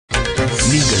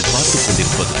நீங்கள் பார்த்துக்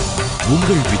கொண்டிருப்பது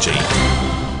உங்கள் விஜய்.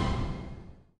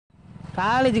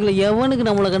 காலேஜுக்குள்ள எவனுக்கு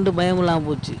நம்மளை கண்டு பயம் இல்லாம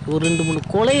போச்சு. ஒரு 2-3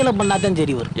 கொலைகளை பண்ணாதான்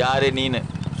சரி வரும். யாரு நீனு?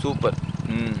 சூப்பர்.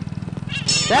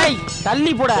 ஏய்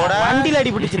தள்ளி போட, வண்டியில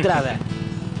அடிபட்டு சித்துறாத.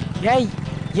 ஏய்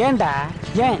ஏன்டா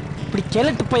ஏன் இப்படி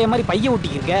கிழட்டு பைய மாதிரி பைய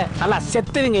ஒட்டிக்கிருக்க? நல்லா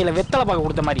செத்தவங்க கையில வெத்தலை பார்க்க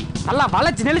கொடுத்த மாதிரி நல்லா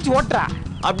வளைச்சு நெளிச்சு ஓட்டுறா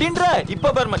அப்படின்ற.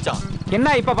 இப்ப பாரு மச்சான்.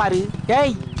 என்ன இப்ப பாரு?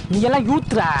 ஏய் நீ எல்லாம்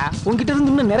யூத்ரா, உன்கிட்ட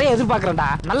இருந்து இன்னும் நிறைய எதிர்பார்க்கறடா.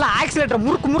 நல்லா ஆக்சிலேட்டர்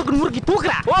முறுக்கு முறுக்கு முறுக்கி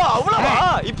தூக்குறா. ஓ அவ்வளவா?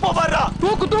 இப்ப பாருடா.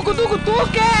 தூக்கு தூக்கு தூக்கு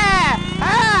தூக்கு.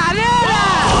 அதேடா.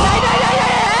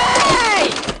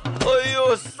 ஐயோ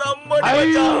சம்மடி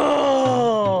மச்சான்.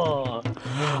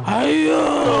 ஐயோ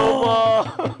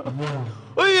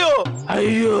ஐயோ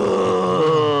ஐயோ.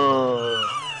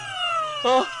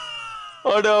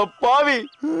 அட பாவி.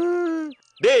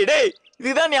 டேய் டேய்,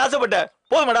 இதுதான் நீ ஆசைப்பட்ட?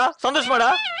 போதுமாடா?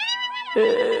 சந்தோஷமாடா?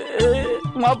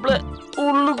 மாப்பிள்ள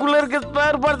உள்ளுக்குள்ள இருக்க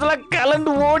ஸ்பேர் பார்ட்ஸ் எல்லாம்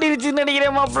கலந்து ஓடிடுச்சுன்னு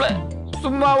நினைக்கிறேன் மாப்பிள்ள.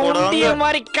 சும்மா உண்டிய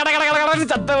மாதிரி கட கட கட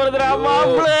கடன்னு சத்தம் வருதுடா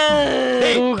மாப்பிள்ள.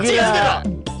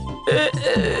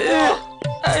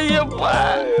 ஐயப்பா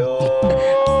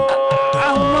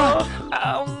அம்மா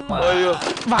அம்மா. ஐயோ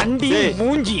வண்டி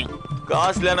மூஞ்சி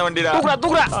காசுலான வண்டிடா. தூக்குடா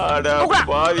தூக்குடா. அட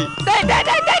பாவி.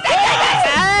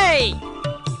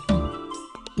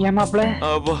 ஏன் மாப்பிள்ள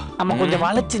நம்ம கொஞ்சம்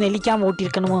வளைச்சு நெளிக்காம ஓட்டி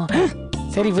இருக்கணுமோ?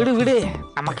 சரி விடு விடு,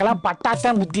 நமக்கெல்லாம்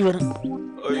பட்டாத்தான் புத்தி வரும்.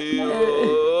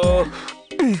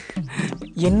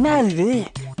 என்ன இது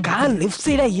கால் லெஃப்ட்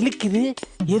சைடா இழுக்குது?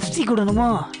 எஃப்சி கூடணுமோ?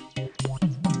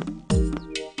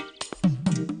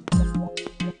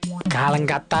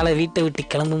 காலங்காத்தால வீட்டை விட்டு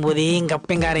கிளம்பும் போதே எங்க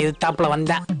அப்பங்கார எதிர்த்தாப்புல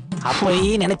வந்தான்.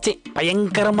 அப்பயே நினைச்சேன்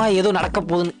பயங்கரமா ஏதோ நடக்க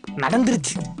போகுதுன்னு.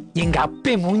 நடந்துருச்சு. எங்க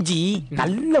அப்பே மூஞ்சி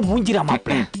நல்ல மூஞ்சிரா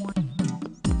மாப்பிள்ள.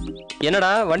 என்னடா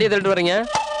வண்டியை தள்ளிட்டு வரீங்க?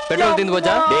 பெட்ரோல் தீந்து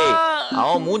போச்சா? டேய்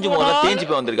அவன் மூஞ்சி முதல்ல தேஞ்சு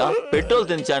போய் வந்திருக்கான். பெட்ரோல்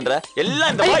தேஞ்சான்ற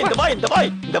எல்லாம் இந்த பாய் இந்த பாய் இந்த பாய்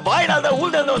இந்த பாய்னால தான்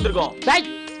ஊர்ல இருந்து வந்திருக்கோம். டேய்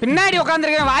பின்னாடி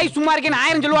உட்கார்ந்திருக்கேன், வாய் சும்மா இருக்கேன்னு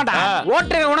 1000 சொல்லுவான்டா.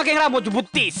 ஓட்டுற உனக்கு எங்கடா போச்சு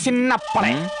புத்தி? சின்ன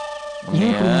பையன் ஏன்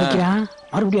இப்படி நிக்கிறான்?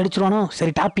 மறுபடியும் அடிச்சிருவானோ?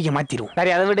 சரி டாபிக்கை மாத்திடுவோம்.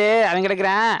 சரி அதை விடு, அவன்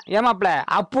கிடக்குறான். ஏமாப்ல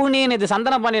அப்பு நீ இது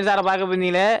சந்தன பாண்டியன் சாரை பார்க்க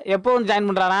போயிருந்தீங்களே, எப்போ வந்து ஜாயின்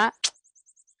பண்றானா?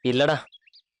 இல்லடா,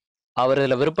 அவர்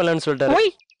இதுல விருப்பம் இல்லைன்னு சொல்லிட்டாரு.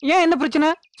 ஓய் ஏன் என்ன பிரச்சனை?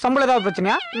 சம்பளம் ஏதாவது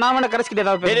பிரச்சனையா? நான் வேணா கரஸ்கிட்ட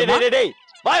ஏதாவது டேய் டேய்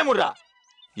வாய மூடுடா.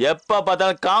 எப்ப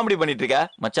பார்த்தாலும் காமெடி பண்ணிட்டு இருக்க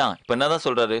மச்சான். இப்ப என்னதான்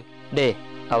சொல்றாரு? டேய்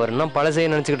அவர் இன்னும் பழசையை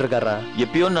நினைச்சுக்கிட்டு இருக்காரா?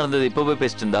 எப்பயோ நடந்தது இப்ப போய்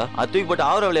பேசிட்டு இருந்தா அது தூக்கி போட்டு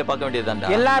அவர வேலையை பார்க்க வேண்டியதுதான்டா.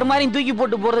 எல்லாரும் மாதிரி தூக்கி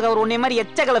போட்டு போறதுக்கு அவர் உன்னை மாதிரி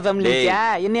எச்சக்கல ஃபேமிலி,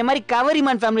 என்னை மாதிரி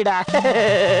கவரிமான் ஃபேமிலிடா.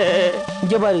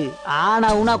 இங்க பாரு, ஆனா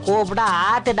உனா கோவப்பட்டா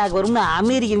ஹார்ட் அட்டாக் வரும்னு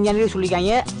அமெரிக்க விஞ்ஞானிகளே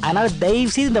சொல்லிருக்காங்க. அதனால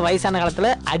தயவு செய்து இந்த வயசான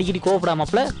காலத்துல அடிக்கடி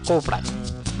கோவப்படாமப்ல கோவப்படாது.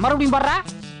 மறுபடியும் பாடுறா.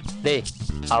 டேய்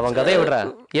அவன் கதையை விடுறா,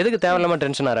 எதுக்கு தேவையில்லாம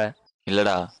டென்ஷன் ஆற?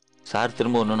 இல்லடா சார்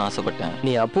திரும்ப ஒண்ணுன்னு ஆசைப்பட்டேன்.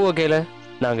 நீ அப்பு ஓகேல,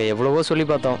 நாங்க எவ்வளவோ சொல்லி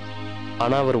பார்த்தோம்.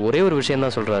 ஆனா அவர் ஒரே ஒரு விஷயம்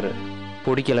தான் சொல்றாரு,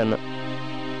 பிடிக்கலன்னு.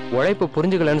 உழைப்பு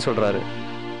புரிஞ்சுக்கலன்னு சொல்றாரு.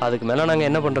 அதுக்கு மேல நாங்க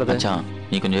என்ன பண்றது? மச்சான்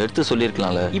நீ கொஞ்சம் எடுத்து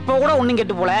சொல்லிருக்கலாம்ல. இப்ப கூட ஒண்ணும்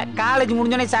கெட்டு போல. காலேஜ்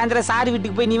முடிஞ்சோடனே சாயந்தரம் சாரி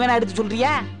வீட்டுக்கு போய் நீ வேணா எடுத்து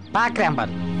சொல்றியா? பாக்குறேன்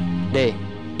பாரு. டேய்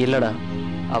இல்லடா,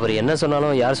 அவர் என்ன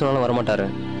சொன்னாலும் யார் சொன்னாலும் வரமாட்டாரு.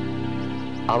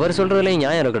 அவர் சொல்றதுலயும்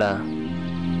நியாயம் இருக்குடா.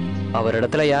 அவர்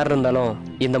இடத்துல யார் இருந்தாலும்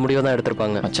இந்த முடிவை தான்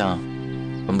எடுத்திருப்பாங்க. மச்சான்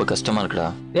ரொம்ப கஷ்டமா இருக்குடா.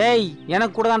 டேய்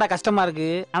எனக்கு கூட தான்டா கஷ்டமா இருக்கு.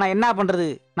 ஆனா என்ன பண்றது,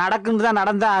 நடக்குன்னு தான்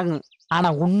நடந்தா ஆகும். ஆனா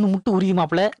ஒண்ணு மட்டும்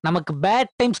உறுதிமாப்ல, நமக்கு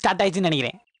பேட் டைம் ஸ்டார்ட் ஆயிடுச்சுன்னு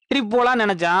நினைக்கிறேன். ட்ரிப் போலான்னு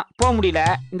நினைச்சான், போக முடியல.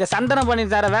 இந்த சந்தன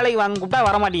பாண்டியன் சார வேலைக்கு வாங்க கூப்பிட்டா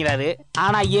வர மாட்டேங்கிறாரு.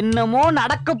 ஆனா என்னமோ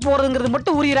நடக்க போறதுங்கிறது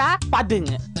மட்டும் உரியரா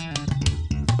பாத்துங்க.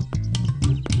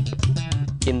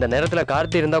 இந்த நேரத்துல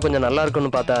கார்த்தி இருந்தா கொஞ்சம் நல்லா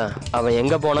இருக்கும்னு பார்த்தா அவன்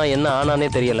எங்க போனா என்ன ஆனானே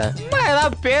தெரியல.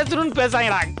 ஏதாவது பேசணும்னு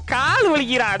பேசாங்கடா, கால்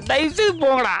வலிக்கிறா. தயவு செய்து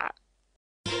போங்கடா.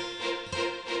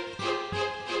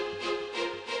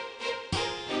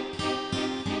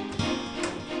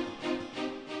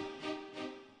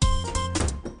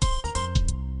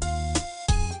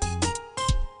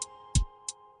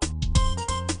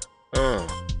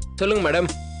 சொல்லுங்க மேடம்,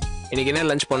 இன்னைக்கு என்ன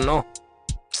லஞ்ச் பண்ணோம்?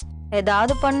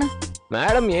 ஏதாவது பண்ணு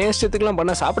மேடம். ஏன் இஷ்டத்துக்குலாம்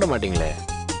பண்ண சாப்பிட மாட்டீங்களே,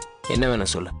 என்ன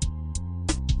வேணும் சொல்லு.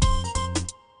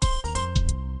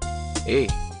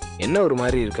 ஏய் என்ன ஒரு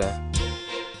மாதிரி இருக்க?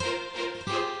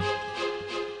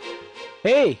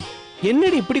 ஏய்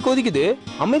என்னடி இப்படி கொதிக்குது?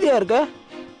 அமைதியா இருக்க?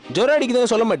 ஜொரம்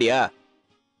அடிக்குதுன்னு சொல்ல மாட்டியா?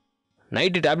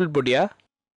 நைட்டு டேப்லெட் போட்டியா?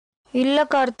 இல்ல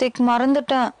கார்த்திக்,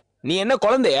 மறந்துட்டேன். நீ என்ன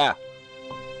குழந்தையா?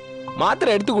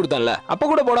 மாத்திரை எடுத்து கொடுத்தேன்ல, அப்ப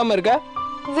கூட போடாம இருக்க?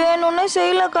 வேணும்னே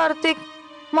செய்யல கார்த்திக்,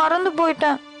 மறந்து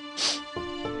போயிட்டேன்.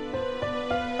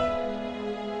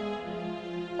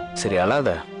 சரி அழாத.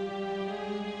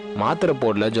 மாத்திரை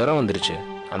போடல, ஜுரம் வந்துருச்சு,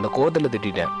 அந்த கோவத்துல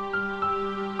திட்டேன்.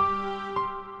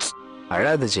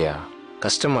 அழாதச்சியா,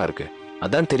 கஷ்டமா இருக்கு,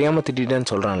 அதான் தெரியாம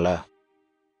திட்டேன்னு சொல்றான்ல.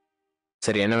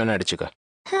 சரி என்ன வேணா அடிச்சுக்க.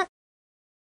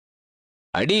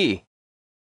 அடி.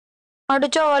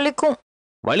 அடிச்சா வலிக்கும்.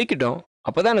 வலிக்கிட்டோம்,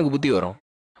 அப்பதான் எனக்கு புத்தி வரும்.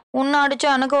 உன்னை அடிச்சா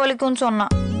எனக்கு வலிக்கும்னு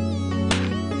சொன்னான்.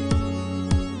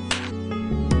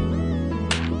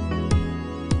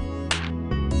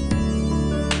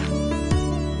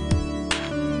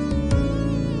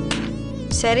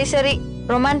 சரி சரி,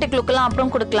 ரொமான்டிக் லுக் எல்லாம்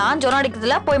அப்புறம் கொடுக்கலாம். ஜொரம்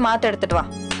அடிக்கிறதுல போய் மாத்த எடுத்துட்டு வா.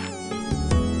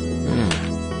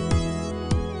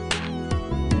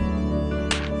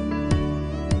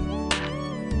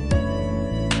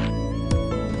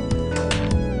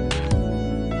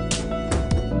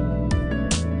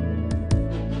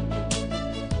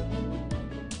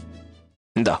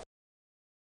 இந்தா.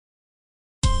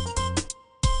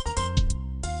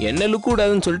 என்ன லுக்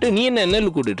கூடாதுன்னு சொல்லிட்டு நீ என்ன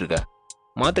லுக் கூட்டிட்டு இருக்க?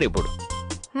 மாத்திரை போடு.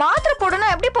 மாத்திரை போடுனா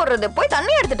எப்படி போடுறது? போய்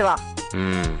தண்ணி எடுத்துட்டு வா.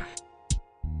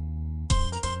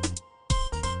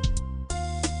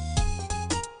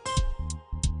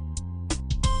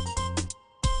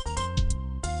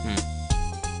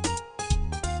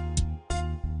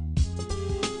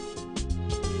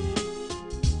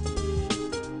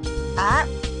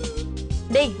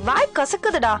 டேய், வாய்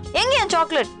கசக்குதுடா. எங்க என்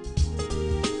சாக்லேட்?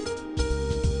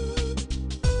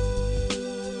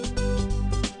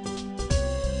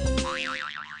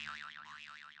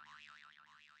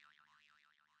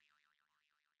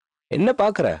 என்ன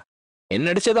பாக்குற?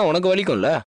 என்ன அடிச்சதான் உனக்கு வலிக்கும்ல,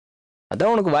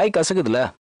 அதான் உனக்கு வாய் கசக்குதுல,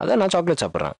 அதான் நான் சாக்லேட்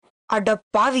சாப்பிடுறேன். அட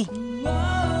பாவி,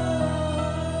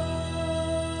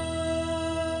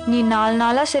 நீ 4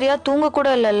 நாளா சரியா தூங்க கூட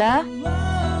இல்லல.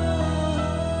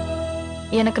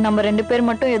 எனக்கு நம்ம 2 பேர்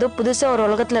மட்டும் ஏதோ புதுசா ஒரு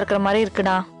உலகத்துல இருக்கிற மாதிரி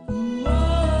இருக்குடா.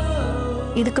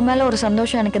 இதுக்கு மேல ஒரு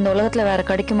சந்தோஷம் எனக்கு இந்த உலகத்துல வேற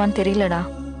கிடைக்குமான்னு தெரியலடா.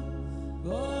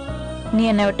 நீ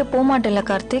என்னை விட்டு போக மாட்டேல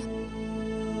கார்த்திக்?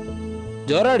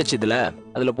 ஜோரம் அடிச்சதுல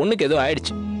அதுல பொண்ணுக்கு ஏதோ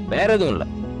ஆயிடுச்சு, வேற எதுவும் இல்ல.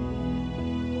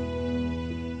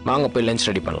 வாங்க போய் லஞ்ச்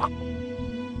ரெடி பண்ணலாம்.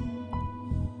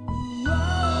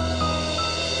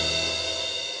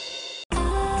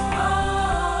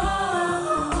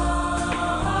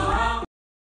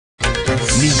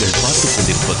 நீங்கள் பார்த்துக்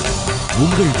கொண்டிருப்பது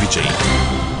உங்கள் விஜய்.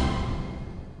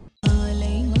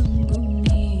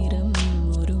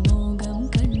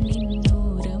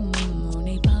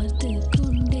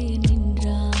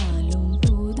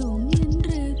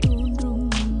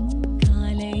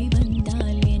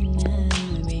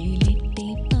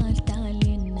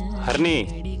 ஹரிணி,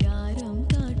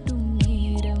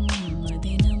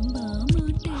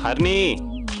 ஹரிணி,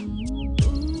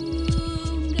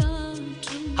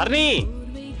 ஹரிணி.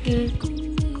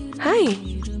 ஹாய்.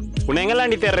 உன்னை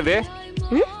எங்கெல்லாம் தேடுறது?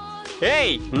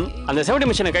 ஏய், அந்த செவடி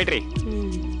மிஷினை கைட்ரி.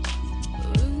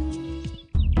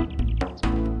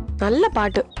 நல்ல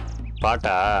பாட்டு.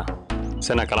 பாட்டா?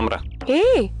 சரி, நான் கிளம்புறேன்.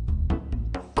 ஏய்,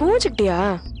 கோச்சுக்கிட்டியா?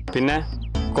 பின்ன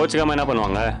கோச்சுக்காம என்ன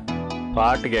பண்ணுவாங்க?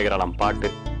 பாட்டு கேட்கறாளாம், பாட்டு.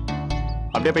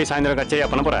 அப்படியே போய் சாயந்தரம் கச்சேரியா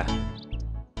பண்ண போற?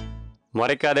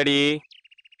 முறைக்காதடி.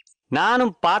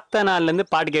 நானும் பார்த்த நாள்ல இருந்து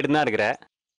பாட்டு கேட்டு தான் இருக்கிறேன்.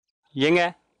 எங்க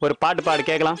ஒரு பாட்டு பாடு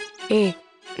கேட்கலாம். ஏய்,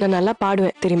 நான் நல்லா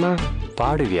பாடுவேன் தெரியுமா?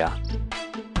 பாடுவியா?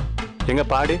 எங்க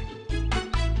பாடு.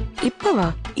 இப்ப வா,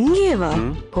 இங்கேயே வா.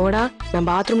 போடா, நான்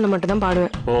பாத்ரூம்ல மட்டும் தான்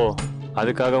பாடுவேன். ஓ,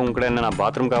 அதுக்காக உங்க கூட என்ன நான்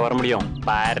பாத்ரூம்காக வர முடியும்?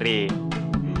 பாரு.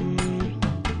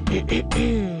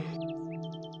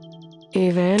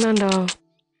 ஏய், வேணாண்டா.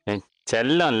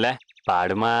 செல்லம் இல்ல,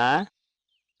 பாடுமா.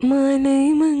 மலை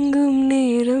மங்கும்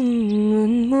நேரம்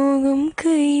உன் மோகம்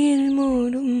கையில்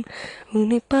மூடும்,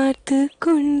 உன்னை பார்த்து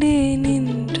கொண்டே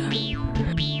நின்றான்.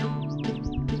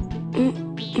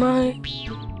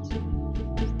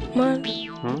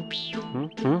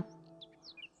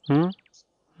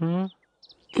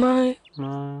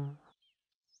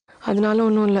 அதனால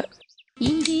ஒண்ணும் இல்ல.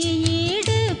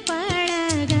 இஞ்சியீடு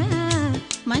பழகா,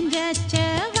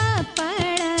 மஞ்சச்சவ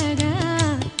பழகா,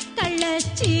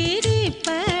 கள்ளச்சீரி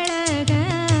பழகா,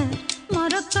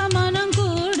 மொறக்க மனம்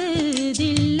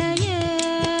கூடுதில்லையே.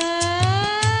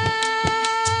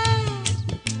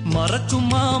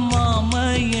 மறக்குமா மாம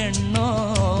எண்ணோ,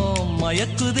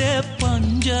 மயக்குதே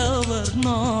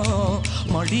பஞ்சவர்ணோ,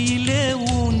 மடியிலே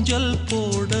ஊஞ்சல்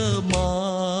போட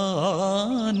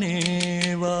மானேவா.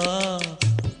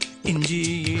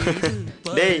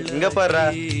 டேய், இங்க பாருடா.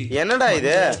 என்னடா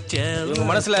இது? இவங்க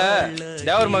மனசுல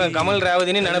தேவர் மகன் கமல்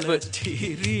ரேவதின்னு நினைப்பு.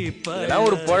 இதெல்லாம்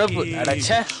ஒரு பொழப்பு.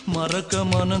 அடச்சே. மறக்க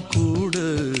மனம்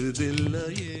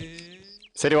கூடுதில்லையே.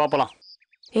 சரி, வாப்பலாம்.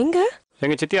 எங்க?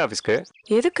 எங்க சித்தி ஆபீஸ்க்கு.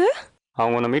 எதுக்கு?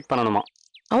 அவங்க உன்னை மீட் பண்ணணுமா.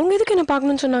 அவங்க எதுக்கு என்ன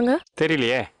பார்க்கணும்னு சொன்னாங்க?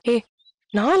 தெரியலையே. ஏய்,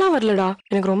 நான்லாம் வரலடா,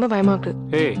 எனக்கு ரொம்ப பயமா இருக்கு.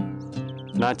 ஏய்,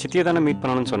 நான் சித்தியை தானே மீட்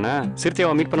பண்ணணும்னு சொன்னேன்,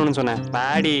 சிறுத்தையாவை மீட் பண்ணணும்னு சொன்னேன்.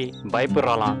 பாடி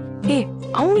பயப்படுறாளாம். ஏய்,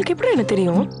 அவங்களுக்கு எப்படி என்ன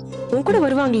தெரியும்? உன் கூட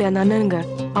வருவாங்களே அந்த அண்ணனுங்க,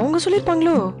 அவங்க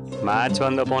சொல்லிருப்பாங்களோ? மேட்ச்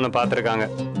வந்த போன பாத்துருக்காங்க.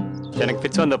 எனக்கு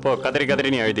பிச் வந்தப்போ கதறி கதறி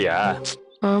நீ எழுதியா?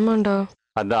 ஆமாண்டா.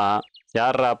 அதான்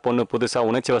யாரா பொண்ணு புதுசா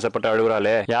உணர்ச்சி வசப்பட்டு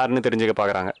அழுகுறாளே யாருன்னு தெரிஞ்சுக்க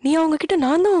பாக்குறாங்க. நீ அவங்க கிட்ட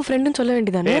நான் தான் உன் ஃப்ரெண்டுன்னு சொல்ல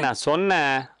வேண்டியதானே? நான்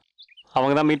சொன்னேன்,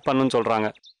 அவங்க தான் மீட் பண்ணணும்னு சொல்றாங்க.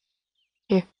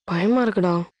 பயமா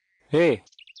இருக்குடா.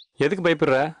 எதுக்கு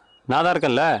பயப்படுற? நான் தான்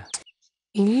இருக்கேன்ல.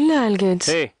 இல்ல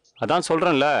அல்கேட்ஸ். அதான்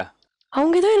சொல்றேன்ல.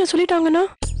 அவங்க ஏதோ என்ன சொல்லிட்டாங்கன்னா?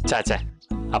 சாச்சே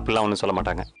அப்படிலாம் ஒன்றும் சொல்ல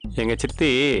மாட்டாங்க. எங்க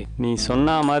சித்தி நீ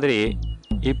சொன்ன மாதிரி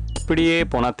இப்படியே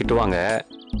போனா திட்டுவாங்க.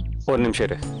 ஒரு நிமிஷம்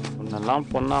இரு, உன்னெல்லாம்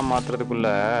பொண்ணா மாத்துறதுக்குள்ள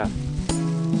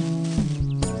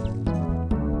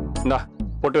இந்தா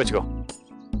போட்டு வச்சுக்கோ.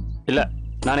 இல்ல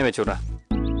நானே வச்சு விட்றேன்.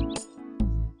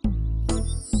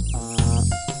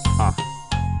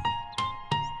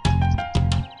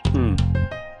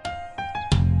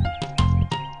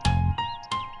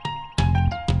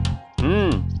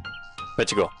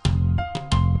 வச்சுக்கோ.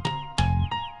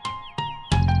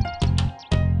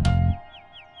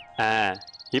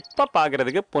 இப்ப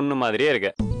பாக்குறதுக்கு பொண்ணு மாதிரியே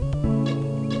இருக்கு.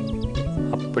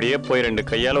 அப்படியே போய் 2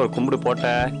 கையால ஒரு கும்பிடு போட்ட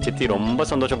சித்தி ரொம்ப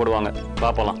சந்தோஷப்படுவாங்க.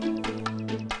 பாப்பலாம்.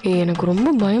 எனக்கு ரொம்ப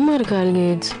பயமா இருக்கு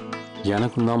அல்கேட்ஸ்.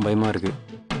 எனக்கும் தான் பயமா இருக்கு.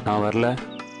 நான் வரல,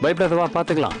 பயப்படாதவா,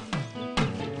 பாத்துக்கலாம்.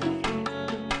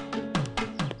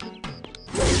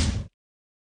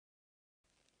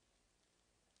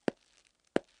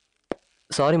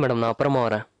 சாரி மேடம், நான் அப்புறமா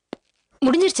வரேன்.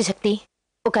 முடிஞ்சிருச்சு சக்தி,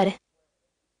 உட்காரு.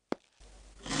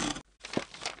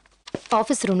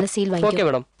 ஆபீஸ் ரூம்ல சீல் வாங்கி. Okay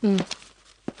madam.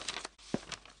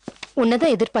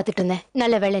 உன்னதான் எதிர்பார்த்துட்டு இருந்தேன்.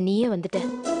 நல்ல வேளை நீயே வந்துட்ட.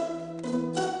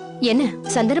 என்ன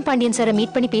சந்தன பாண்டியன் சாரை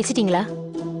மீட் பண்ணி பேசிட்டீங்களா?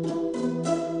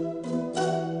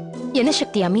 என்ன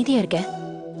சக்தி அமைதியா இருக்க?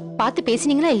 பார்த்து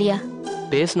பேசினீங்களா இல்லையா?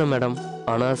 பேசணும் மேடம்,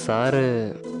 ஆனா சாரு.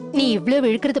 நீ இவ்வளவு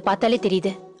இழுக்கிறது பார்த்தாலே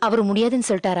தெரியுது. அவரு முடியாதுன்னு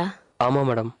சொல்லிட்டாரா? ஆமா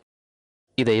மேடம்,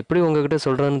 இதை எப்படி உங்ககிட்ட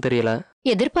சொல்றேன்னு தெரியல.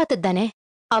 எதிர்பார்த்தது தானே.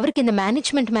 அவருக்கு இந்த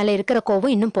மேனேஜ்மெண்ட் மேல இருக்கிற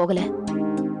கோவம் இன்னும் போகல.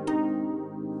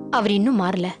 அவர் இன்னும்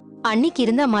மாறல. அன்னைக்கு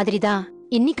இருந்த மாதிரிதான்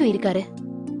இன்னைக்கும் இருக்காரு.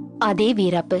 அதே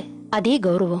வீராப்பு, அதே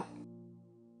கௌரவம்.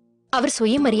 அவர்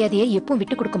சுயமரியாதையை எப்பவும்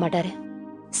விட்டு கொடுக்க மாட்டாரு.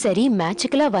 சரி,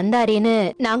 மேட்சுக்கெல்லாம் வந்தாரேன்னு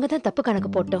நாங்க தான் தப்பு கணக்கு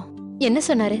போட்டோம். என்ன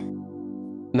சொன்னாரு?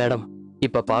 மேடம்,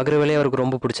 இப்ப பாக்குற வேலையை அவருக்கு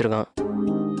ரொம்ப பிடிச்சிருக்கான்.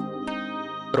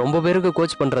 ரொம்ப பேருக்கு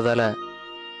கோச் பண்றதால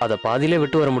அத பாதியிலே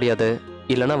விட்டு வர முடியாது,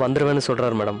 இல்லனா வந்துருவேன்னு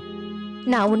சொல்றாரு மேடம்.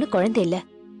 நான் ஒண்ணு குழந்தை இல்ல,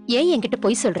 ஏன் என்கிட்ட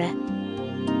போய் சொல்ற?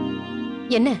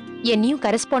 என்ன என்னையும்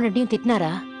கரஸ்பாண்டையும் திட்டினாரா?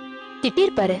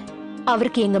 திட்டிருப்பாரு.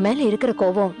 அவருக்கு எங்க மேல இருக்கிற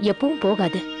கோபம் எப்பவும்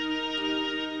போகாது.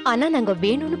 ஆனா நாங்க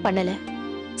வேணும்னு பண்ணல.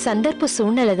 சந்தர்ப்ப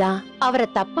சூழ்நிலை தான் அவரை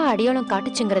தப்பா அடையாளம்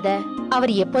காட்டுச்சுங்கிறத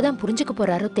அவர் எப்போதான் புரிஞ்சுக்க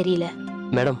போறாரோ தெரியல.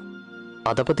 மேடம்,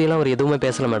 அத பத்தி எல்லாம் அவர் எதுவுமே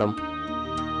பேசல மேடம்.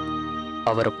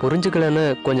 அவரை புரிஞ்சுக்கலன்னு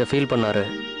கொஞ்சம் ஃபீல் பண்ணாரு.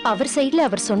 அவர் சைடுல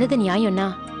அவர் சொன்னது நியாயம்னா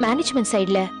மேனேஜ்மெண்ட்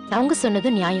சைடுல அவங்க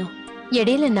சொன்னது நியாயம்.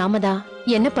 இடையில நாம தான்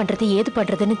என்ன பண்றது ஏது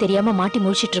பண்றதுன்னு தெரியாம மாட்டி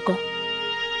முழிச்சிட்டு இருக்கோம்.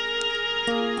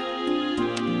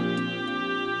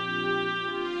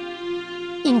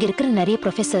 இங்க இருக்கிற நிறைய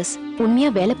ப்ரொஃபசர்ஸ் உண்மையா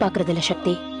வேலை பாக்குறது இல்ல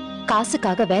சக்தி.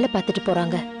 காசுக்காக வேலை பார்த்துட்டு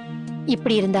போறாங்க.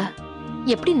 இப்படி இருந்தா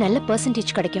எப்படி நல்ல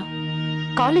பெர்சன்டேஜ் கிடைக்கும்?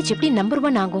 காலேஜ் எப்படி நம்பர்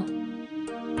 1 ஆகும்?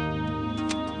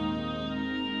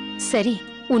 சரி,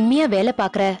 உண்மையா வேலை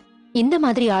பாக்குற இந்த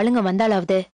மாதிரி ஆளுங்க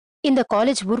வந்தாலாவது இந்த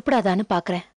காலேஜ் உருப்படாதான்னு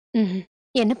பாக்குறேன்.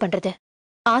 என்ன பண்றது?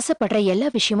 ஆசைப்படுற எல்லா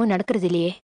விஷயமும் நடக்கிறது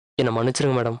இல்லையே. என்ன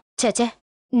மன்னிச்சிருங்க மேடம். சேச்சே,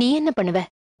 நீ என்ன பண்ணுவ?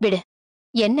 விடு.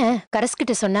 என்ன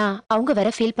கரஸ்கிட்ட சொன்னா அவங்க வேற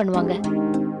ஃபீல் பண்ணுவாங்க.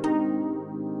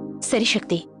 சரி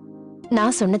சக்தி,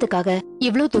 நான் சொன்னதுக்காக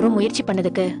இவ்ளோ தூரம் முயற்சி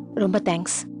பண்ணதுக்கு ரொம்ப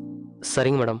தேங்க்ஸ்.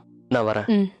 சரிங்க மேடம், நான் வரேன்.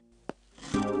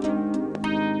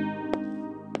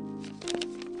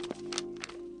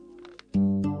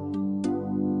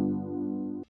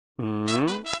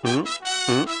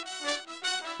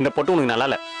 இந்த பொட்டு உனக்கு நல்லா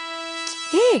இல்ல.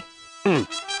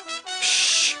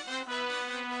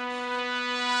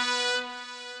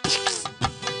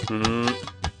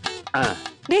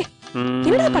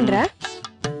 என்னடா பண்ற?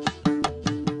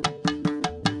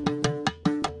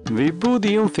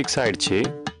 விபூதியும் ஃபிக்ஸ் ஆயிடுச்சு,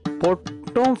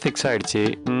 பொட்டும் ஃபிக்ஸ் ஆயிடுச்சு.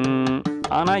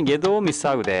 ஆனா ஏதோ மிஸ்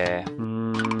ஆகுதே.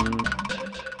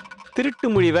 திருட்டு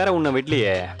மொழி வேற உன்னை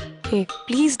விடலையே.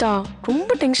 ப்ளீஸ்டா,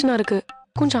 ரொம்ப டென்ஷனா இருக்கு.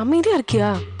 கொஞ்சம் அமைதியா இருக்கியா?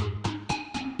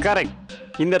 கரெக்ட்.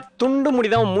 இந்த துண்டு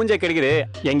முடிதான் மூஞ்ச கெடுக்குது.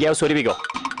 எங்கேயாவது சொருவிக்கோ.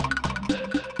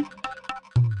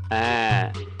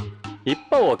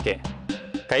 இப்ப ஓகே.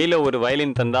 கையில ஒரு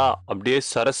வயலின் தந்தா அப்படியே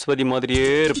சரஸ்வதி மாதிரியே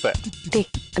இருப்ப.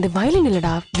 அது வயலின்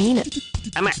இல்லடா, வீணை.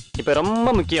 ஆமா, இப்ப ரொம்ப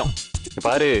முக்கியம்.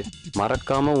 பாரு,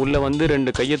 மறக்காம உள்ள வந்து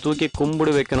 2 கையை தூக்கி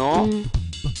கும்பிடு வைக்கணும்.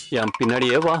 என்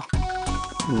பின்னாடியே வா.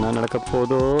 என்ன நடக்க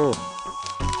போதோ?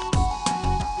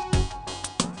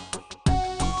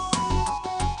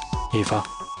 வா.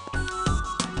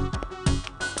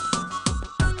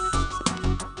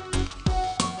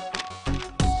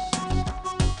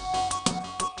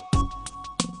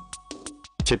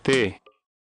 சித்தி,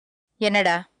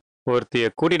 என்னடா? ஒருத்திய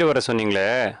கூட்டிட்டு வர சொன்னீங்களே,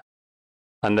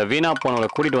 அந்த வீணா போனவளை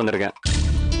கூட்டிட்டு வந்திருக்கேன்.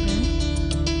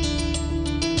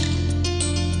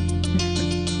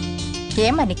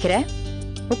 ஏமா நிக்கிற?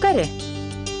 உட்காரு.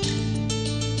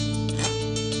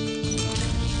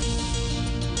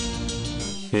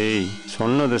 ஏய்,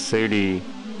 சொன்னது சரி.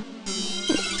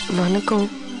 வணக்கம்.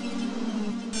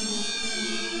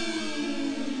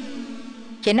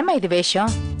 என்னம்மா இது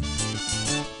வேஷம்?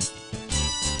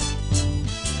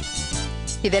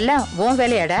 இதெல்லாம் உன்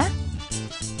வேலையாடா?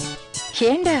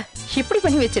 ஏண்டா இப்படி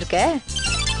பண்ணி வச்சிருக்க?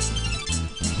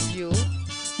 ஐயோ,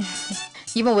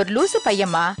 இவன் ஒரு லூசு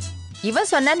பையம்மா.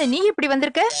 இவன் சொன்னான்னு நீ இப்படி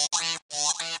வந்திருக்க?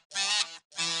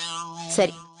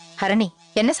 சரி ஹரணி,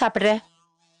 என்ன சாப்பிடுற?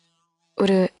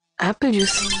 ஒரு ஆப்பிள்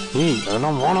ஜூஸ். ஏய்,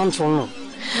 அதெல்லாம் வேணான்னு சொல்லணும்.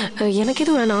 எனக்கு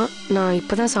எதுவும் வேணாம், நான்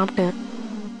இப்பதான் சாப்பிட்டேன்.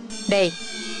 டேய்,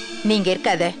 நீங்க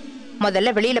இருக்காத,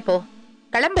 முதல்ல வெளியில போ.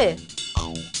 கிளம்பு.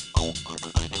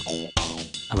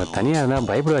 நம்ம தனியா இருந்தா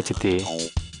பயப்படுவா சித்தி.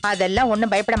 அதெல்லாம்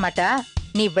ஒண்ணும் பயப்பட மாட்டா.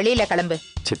 நீ வெளியில கிளம்பு.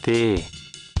 சித்தி,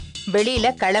 வெளியில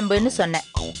கிளம்புன்னு சொன்ன.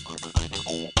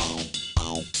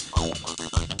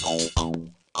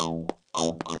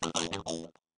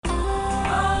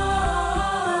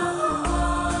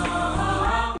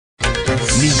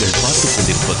 நீங்கள் பார்த்துக்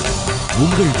கொண்டிருப்பது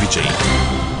உங்கள் விஜய்.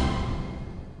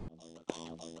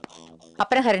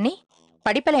 அப்புறம் ஹரணி,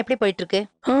 படிப்பெல்லாம் எப்படி போயிட்டு இருக்கு?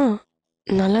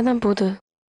 நல்லாதான் போகுது.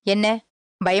 என்ன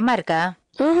பயமா இருக்கா?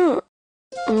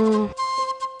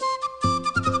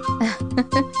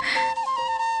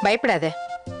 பயப்படாத,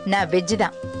 நான் வெஜ்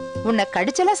தான். உன்னை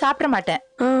கடிச்செல்லாம் சாப்பிட மாட்டேன்.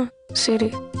 சரி.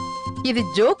 இது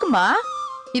ஜோக்குமா,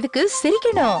 இதுக்கு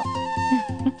சிரிக்கணும்.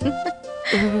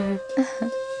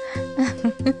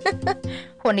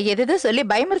 உன்னை எது சொல்லி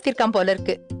பயமுறுத்திருக்கான் போல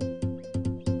இருக்கு.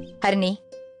 ஹரிணி,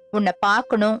 உன்னை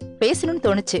பார்க்கணும் பேசணும்னு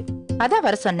தோணுச்சு, அதான்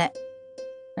வர சொன்னேன்.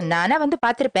 நானா வந்து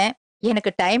பாத்திருப்பேன்,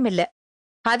 எனக்கு டைம் இல்ல,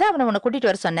 அதான் அவனை உன்னை கூட்டிட்டு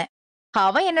வர சொன்னேன்.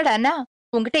 அவன் என்னடான்னா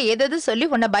உன்கிட்ட ஏதாவது சொல்லி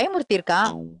உன்னை பயமுறுத்தி இருக்கான்.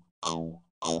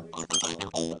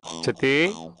 சித்தி,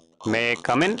 மே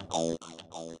கம் இன்?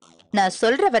 நான்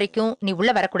சொல்ற வரைக்கும் நீ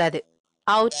உள்ள வரக்கூடாது.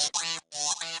 அவுட்.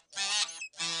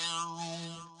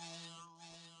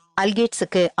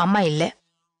 அல்கேட்ஸுக்கு அம்மா இல்ல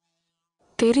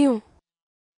தெரியும்.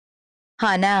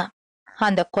 ஆனா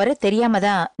அந்த குறை தெரியாம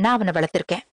தான் நான் அவனை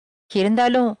வளர்த்திருக்கேன்.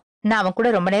 இருந்தாலும் நான் அவன் கூட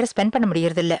ரொம்ப நேரம் ஸ்பெண்ட் பண்ண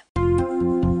முடியறது இல்ல.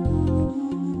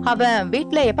 அவன்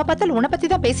வீட்டுல எப்ப பார்த்தாலும் உன்னை பத்தி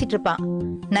தான் பேசிட்டு இருப்பான்.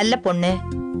 நல்ல பொண்ணு,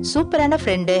 சூப்பரான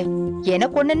ஃப்ரெண்டு,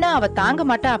 எனக்கு ஒண்ணுன்னா அவ தாங்க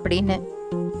மாட்டா அப்படின்னு.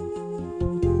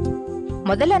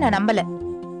 முதல்ல நான் நம்பல.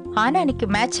 ஆனா அன்னைக்கு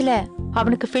மேட்ச்ல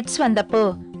அவனுக்கு ஃபிட்ஸ் வந்தப்போ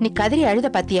நீ கதறி அழுத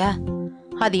பாத்தியா?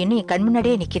 அது இன்னும் என் கண்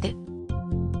முன்னாடியே நிக்குது.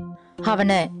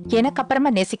 அவனை எனக்கு அப்புறமா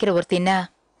நேசிக்கிற ஒருத்தின்னா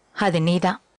அது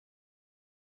நீதான்.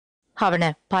 அவனை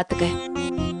பாத்துக்க.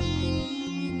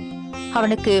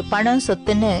 அவனுக்கு பணம்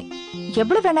சொத்துன்னு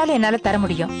எவ்வளவு வேணாலும் என்னால தர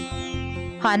முடியும்.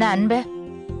 ஆனா அன்ப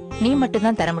நீ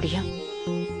மட்டும்தான் தர முடியும்.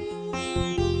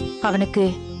 அவனுக்கு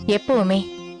எப்பவுமே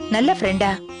நல்ல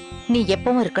ஃப்ரெண்டா நீ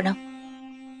எப்பவும் இருக்கணும்.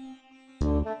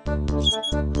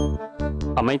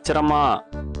 அமைச்சரம்மா,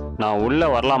 நான் உள்ள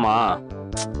வரலாமா?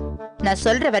 நான்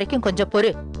சொல்ற வரைக்கும் கொஞ்சம்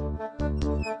பொறு.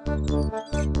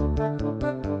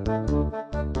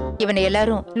 இவனை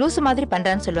எல்லாரும் லூசு மாதிரி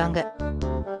பண்றான்னு சொல்லுவாங்க.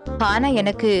 ஆனா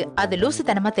எனக்கு அது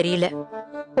லூசுத்தனமா தெரியல,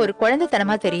 ஒரு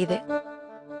குழந்தைத்தனமா தெரியுது.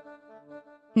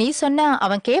 நீ சொன்னா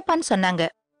அவன் கேப்பான்னு சொன்னாங்க.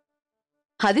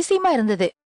 அதிசயமா இருந்தது.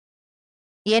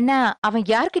 ஏன்னா அவன்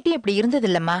யார்கிட்டயும் இப்படி இருந்தது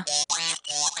இல்லம்மா.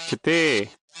 சித்தி,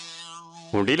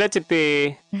 முடியல சித்தி.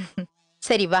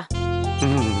 சரி வா.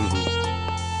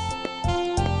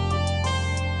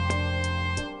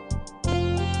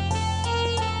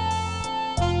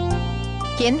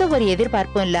 எந்த ஒரு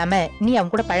எதிர்பார்ப்பும் இல்லாம நீ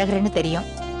அவன் கூட பழகுறேன்னு தெரியும்.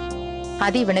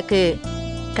 அது இவனுக்கு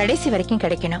கடைசி வரைக்கும்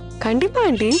கிடைக்கணும். கண்டிப்பா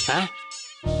ஆண்டி.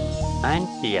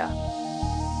 ஆண்டியா?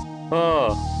 ஓ,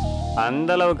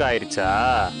 அந்த அளவுக்கு ஆயிருச்சா?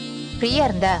 ஃப்ரீயா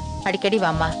இருந்தா அடிக்கடி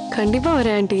வாமா. கண்டிப்பா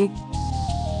வரேன் ஆண்டி.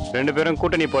 2 பேரும்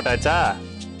கூட்டணி போட்டாச்சா?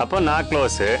 அப்போ நான்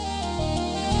க்ளோஸ்.